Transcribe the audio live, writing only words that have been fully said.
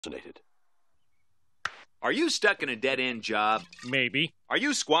Are you stuck in a dead-end job? Maybe. Are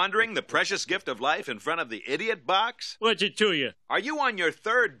you squandering the precious gift of life in front of the idiot box? What's it to you? Are you on your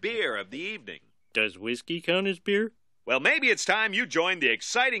third beer of the evening? Does whiskey count as beer? Well, maybe it's time you joined the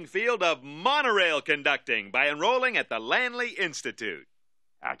exciting field of monorail conducting by enrolling at the Lanley Institute.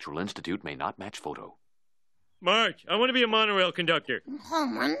 Actual institute may not match photo. Marge, I want to be a monorail conductor.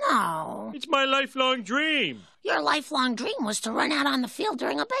 Homer, no. It's my lifelong dream. Your lifelong dream was to run out on the field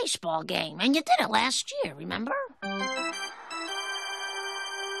during a baseball game, and you did it last year, remember?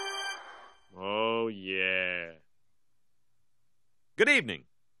 Oh, yeah. Good evening.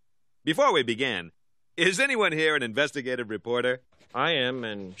 Before we begin, is anyone here an investigative reporter? I am,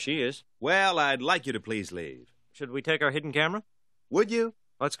 and she is. Well, I'd like you to please leave. Should we take our hidden camera? Would you?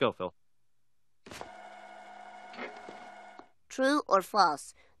 Let's go, Phil. True or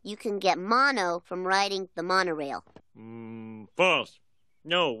false? You can get mono from riding the monorail. False.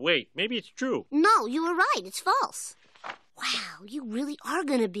 No, wait. Maybe it's true. No, you were right. It's false. Wow, you really are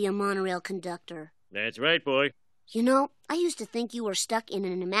going to be a monorail conductor. That's right, boy. You know, I used to think you were stuck in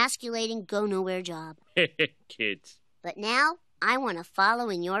an emasculating go-nowhere job. Kids. But now, I want to follow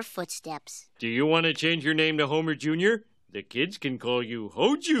in your footsteps. Do you want to change your name to Homer Jr.? The kids can call you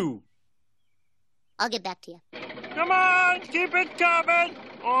Hoju. I'll get back to you. Come on, keep it coming.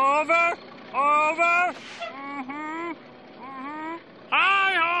 Over.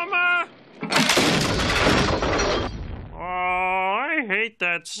 Hi, Homer. Oh, I hate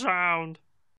that sound.